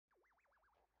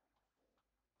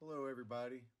Hello,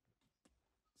 everybody.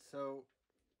 So,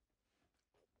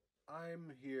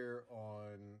 I'm here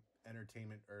on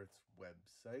Entertainment Earth's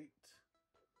website.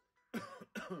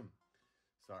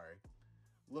 Sorry.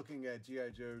 Looking at G.I.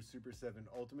 Joe Super 7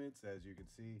 Ultimates, as you can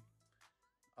see.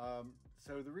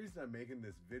 So, the reason I'm making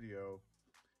this video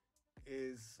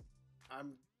is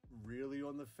I'm really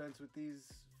on the fence with these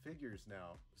figures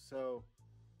now. So,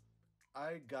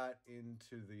 I got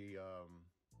into the,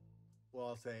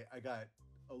 I got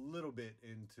a little bit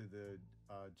into the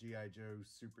G.I. Joe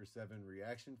Super 7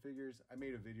 reaction figures. I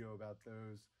made a video about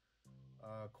those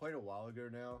quite a while ago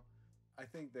now. I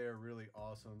think they're really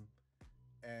awesome.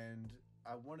 And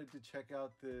I wanted to check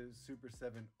out the Super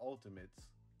 7 Ultimates.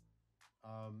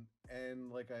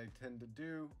 And like I tend to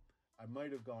do, I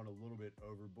might have gone a little bit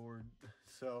overboard.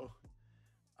 So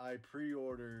I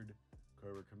pre-ordered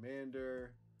Cobra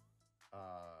Commander,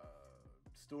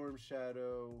 Storm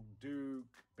Shadow, Duke,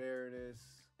 Baroness.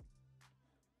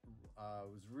 I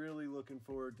was really looking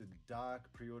forward to Doc,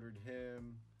 pre-ordered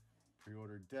him,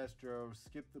 pre-ordered Destro,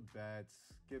 skipped the Bats,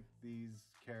 skipped these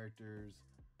characters,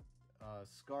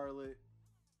 Scarlet,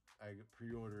 I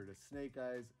pre-ordered a Snake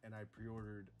Eyes, and I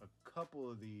pre-ordered a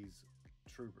couple of these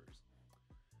Troopers.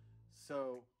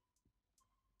 So,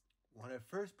 when I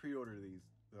first pre-ordered these,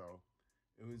 though,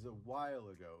 it was a while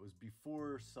ago. It was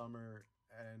before summer,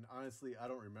 and honestly, I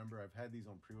don't remember. I've had these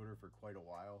on pre-order for quite a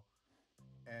while.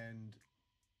 And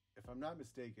if I'm not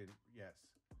mistaken, yes,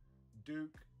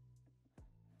 Duke,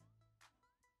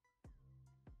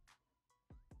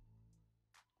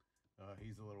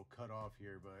 he's a little cut off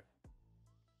here, but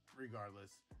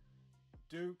regardless,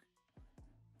 Duke,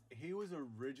 he was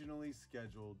originally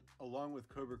scheduled, along with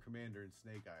Cobra Commander and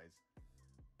Snake Eyes,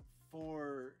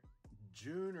 for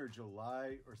June or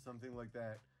July or something like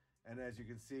that. And as you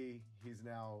can see, he's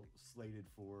now slated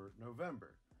for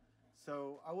November.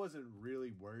 So I wasn't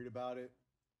really worried about it.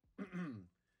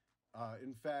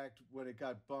 In fact, when it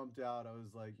got bumped out, I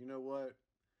was like, you know what?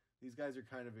 These guys are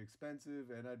kind of expensive,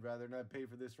 and I'd rather not pay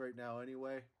for this right now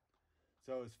anyway.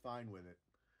 So I was fine with it.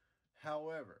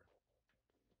 However,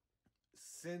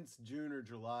 since June or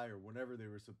July or whenever they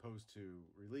were supposed to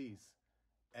release,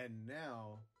 and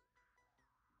now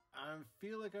I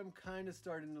feel like I'm kind of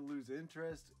starting to lose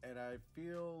interest, and I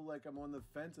feel like I'm on the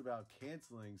fence about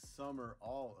canceling some or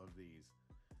all of these.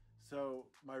 So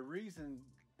my reason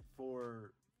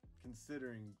for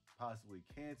considering possibly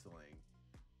canceling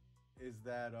is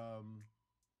that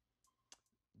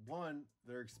one,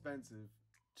 they're expensive.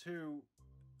 Two,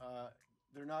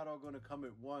 they're not all going to come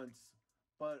at once,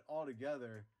 but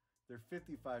altogether they're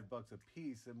 $55 a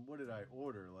piece. And what did I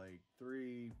order? Like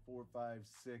 3, 4, 5,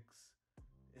 6,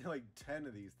 like 10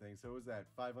 of these things. So it was that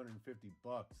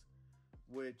 $550,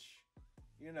 which,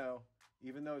 you know,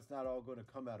 even though it's not all going to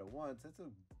come out at once, that's a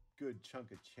good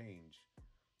chunk of change.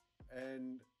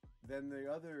 And then the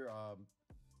other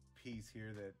piece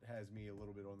here that has me a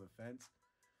little bit on the fence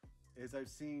is I've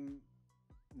seen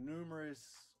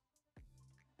numerous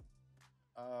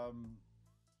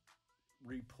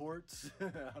reports, I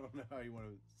don't know how you want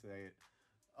to say it,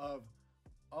 of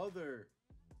other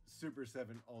Super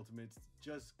 7 Ultimates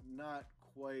just not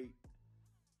quite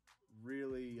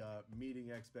really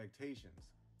meeting expectations.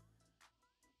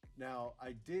 Now,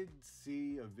 I did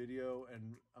see a video,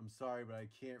 and I'm sorry, but I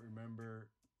can't remember.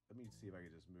 Let me see if I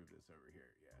can just move this over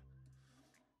here. Yeah.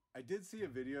 I did see a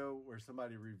video where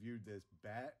somebody reviewed this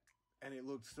bat, and it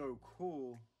looked so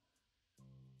cool.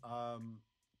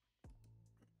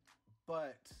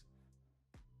 But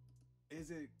is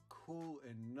it cool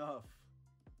enough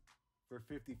for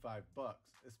 $55,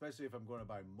 especially if I'm going to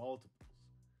buy multiples?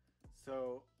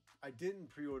 So I didn't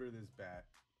pre-order this bat,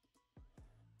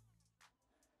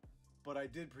 but I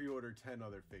did pre-order 10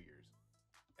 other figures.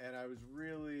 And I was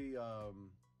really,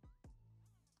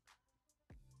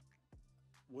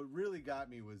 what really got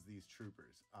me was these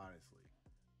Troopers, honestly.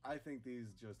 I think these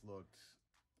just looked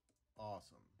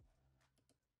awesome.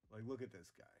 Like, look at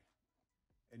this guy.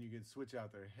 And you can switch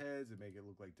out their heads and make it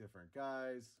look like different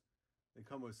guys. They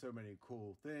come with so many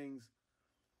cool things.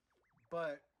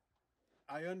 But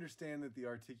I understand that the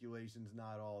articulation's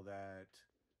not all that.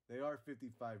 They are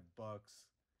 $55.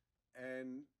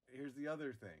 And here's the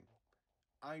other thing.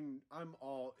 I'm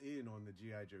all in on the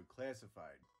G.I. Joe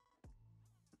Classified.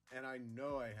 And I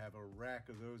know I have a rack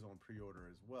of those on pre-order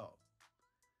as well.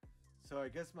 So I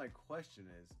guess my question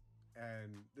is,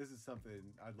 and this is something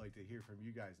I'd like to hear from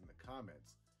you guys in the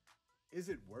comments, is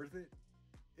it worth it?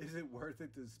 Is it worth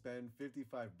it to spend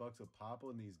 $55 a pop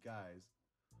on these guys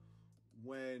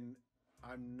when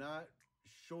I'm not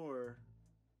sure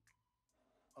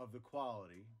of the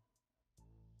quality?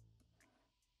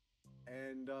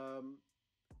 And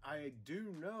I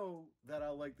do know that I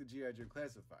like the G.I. Joe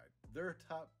Classified. They're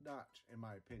top notch, in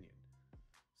my opinion.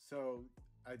 So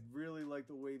I really like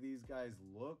the way these guys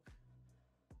look.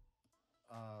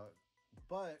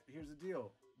 But here's the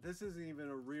deal: this isn't even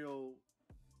a real.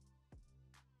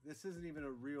 This isn't even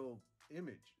a real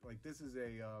image. Like, this is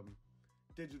a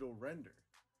digital render,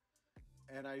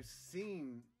 and I've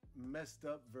seen messed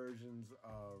up versions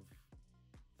of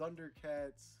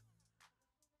Thundercats.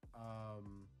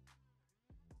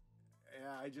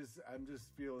 I'm just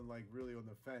feeling like really on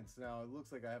the fence. Now, it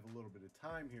looks like I have a little bit of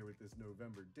time here with this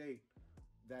November date.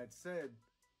 That said,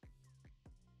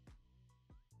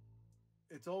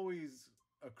 it's always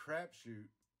a crapshoot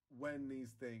when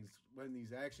these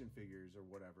action figures or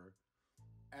whatever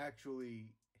actually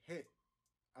hit.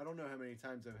 I don't know how many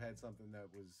times I've had something that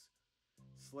was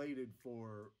slated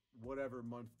for whatever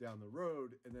month down the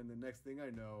road, and then the next thing I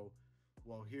know,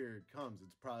 well, here it comes.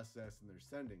 It's processed and they're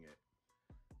sending it.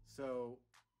 So,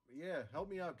 yeah, help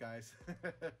me out, guys.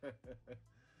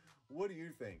 What do you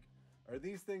think? Are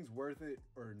these things worth it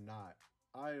or not?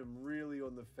 I am really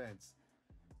on the fence.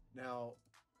 Now,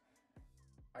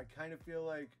 I kind of feel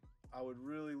like I would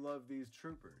really love these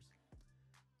troopers.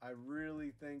 I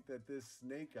really think that this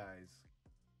Snake Eyes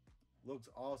looks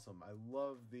awesome. I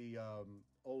love the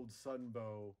old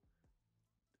Sunbow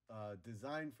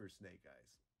design for Snake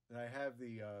Eyes. And I have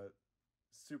the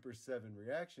Super 7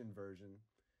 reaction version.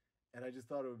 And I just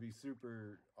thought it would be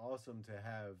super awesome to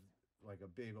have like a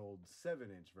big old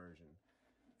 7-inch version.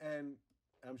 And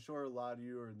I'm sure a lot of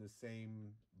you are in the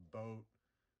same boat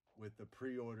with the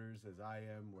pre-orders as I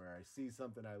am, where I see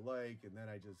something I like and then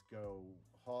I just go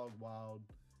hog wild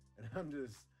and I'm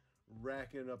just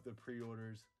racking up the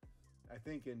pre-orders. I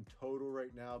think in total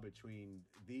right now, between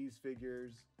these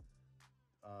figures,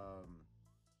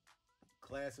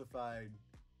 classified,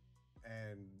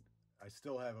 and I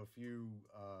still have a few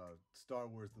Star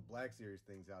Wars The Black Series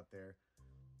things out there,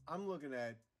 I'm looking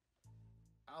at,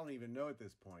 I don't even know at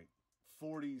this point,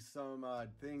 40 some odd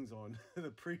things on the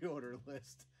pre-order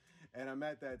list. And I'm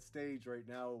at that stage right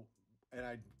now, and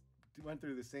I went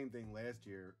through the same thing last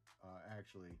year,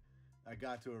 actually. I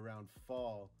got to around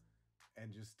fall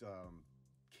and just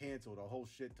canceled a whole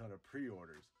shit ton of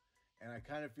pre-orders. And I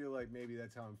kind of feel like maybe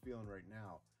that's how I'm feeling right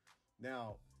now.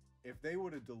 Now, if they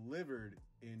would have delivered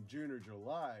in June or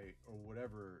July or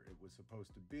whatever it was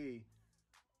supposed to be,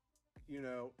 you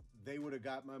know, they would have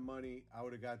got my money. I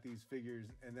would have got these figures,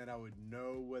 and then I would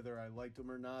know whether I liked them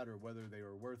or not, or whether they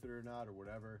were worth it or not, or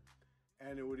whatever.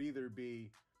 And it would either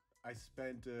be I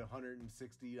spent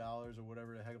 $160 or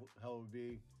whatever the hell it would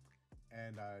be,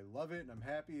 and I love it and I'm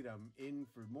happy and I'm in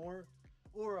for more,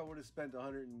 or I would have spent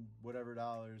 $100 and whatever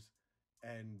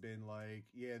and been like,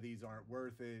 yeah, these aren't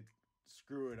worth it.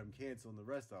 Screw it, I'm canceling the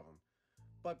rest of them.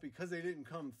 But because they didn't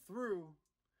come through,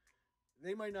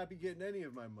 they might not be getting any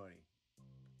of my money,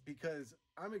 because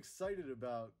I'm excited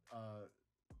about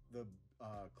the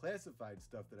classified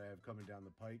stuff that I have coming down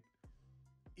the pike,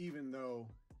 even though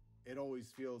it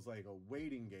always feels like a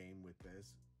waiting game with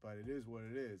this, but it is what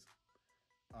it is.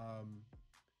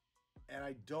 And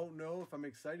I don't know if I'm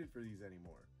excited for these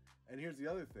anymore. And here's the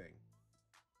other thing.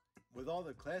 With all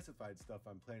the classified stuff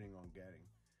I'm planning on getting,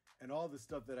 and all the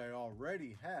stuff that I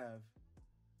already have,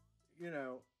 you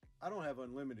know, I don't have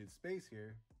unlimited space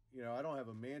here. You know, I don't have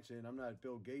a mansion. I'm not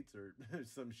Bill Gates or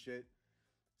some shit.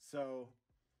 So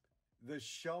the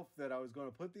shelf that I was going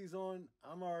to put these on,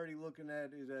 I'm already looking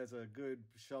at it as a good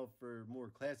shelf for more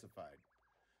classified.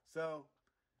 So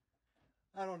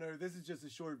I don't know. This is just a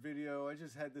short video. I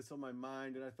just had this on my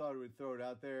mind and I thought I would throw it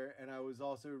out there. And I was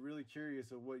also really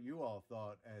curious of what you all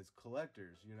thought as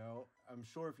collectors. You know, I'm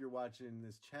sure if you're watching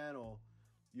this channel,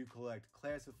 you collect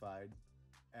classified,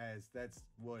 as that's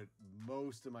what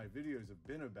most of my videos have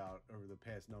been about over the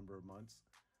past number of months.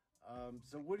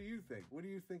 So what do you think? What do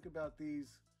you think about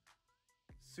these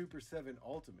Super 7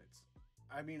 Ultimates?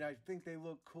 I mean, I think they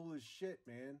look cool as shit,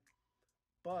 man.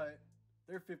 But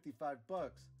they're $55.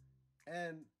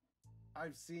 And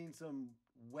I've seen some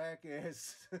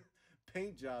whack-ass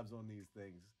paint jobs on these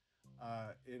things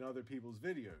in other people's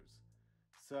videos.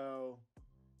 So,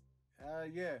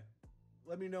 yeah,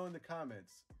 let me know in the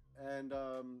comments. And,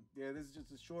 yeah, this is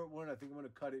just a short one. I think I'm going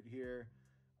to cut it here.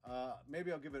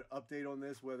 Maybe I'll give an update on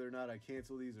this, whether or not I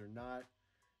cancel these or not.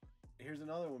 Here's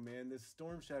another one, man. This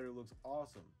Storm Shadow looks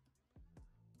awesome.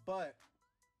 But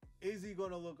is he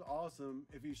going to look awesome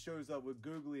if he shows up with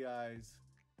googly eyes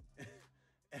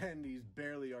and he's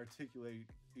barely articulate?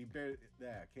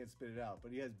 I can't spit it out,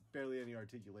 but he has barely any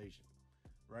articulation,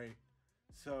 right?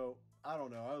 So, I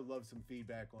don't know. I would love some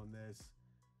feedback on this.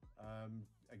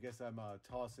 I guess I'm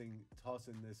tossing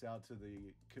this out to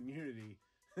the community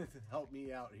help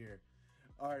me out here.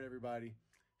 All right, everybody.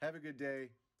 Have a good day,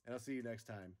 and I'll see you next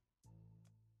time.